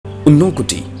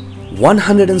Unnokuti,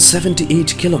 178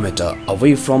 km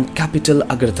away from capital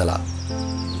Agartala.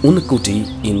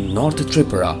 Unnokuti in North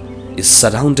Tripura is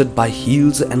surrounded by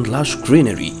hills and lush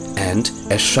greenery and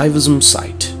a Shaivism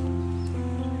site.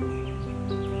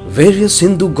 Various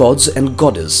Hindu gods and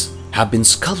goddesses have been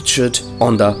sculptured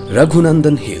on the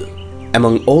Raghunandan hill.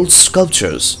 Among all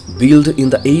sculptures built in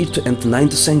the 8th and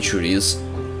 9th centuries,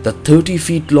 the 30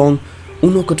 feet long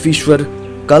Unnokutvishwar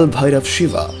Kalbhairav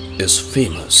Shiva is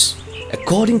famous.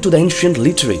 According to the ancient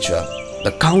literature,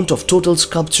 the count of total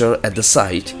sculpture at the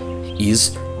site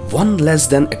is one less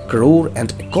than a crore,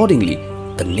 and accordingly,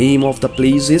 the name of the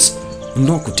place is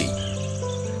Unnokuti.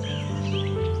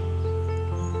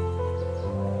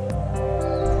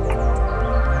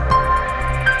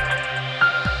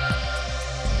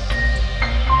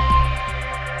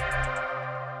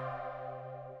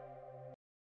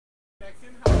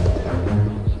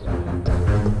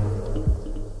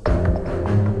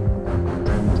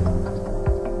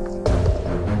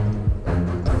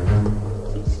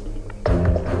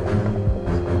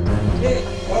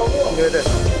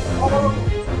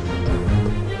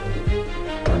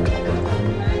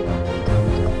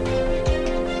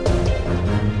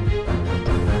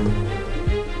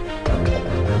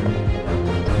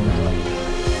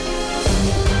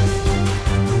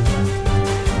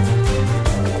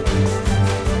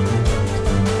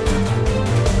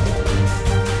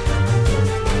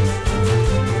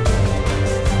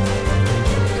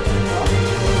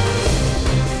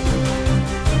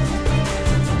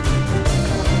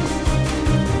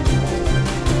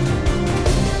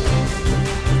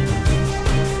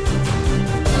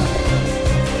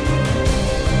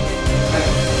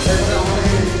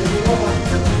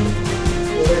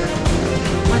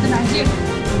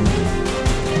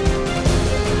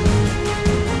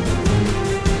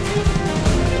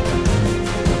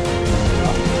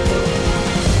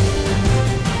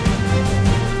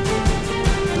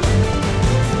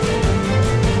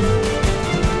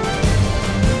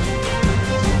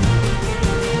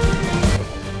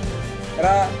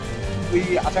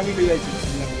 আসামি লই আইছি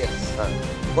হ্যাঁ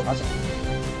আচ্ছা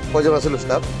কয়জন আছিল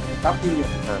staff তিনজন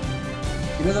হ্যাঁ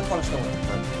তিনজন কনস্টেবল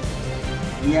হ্যাঁ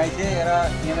নিয়ে আইছে এরা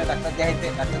নিয়ে ডাক্তার দেখাইতে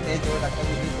ডাক্তার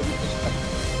বলি কোভিড টেস্ট করতে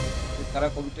তারা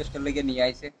কোভিড টেস্টের লাগি নিয়ে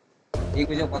আইছে এই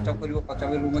কইছে কচপ করিব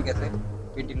কচপের রুমে গেছে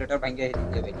ভেন্টিলেটর ভাঙিয়ে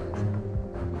দিয়ে যাবে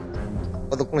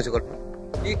কতক্ষণ হইছে ঘটনা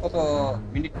এই কত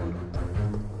মিনিট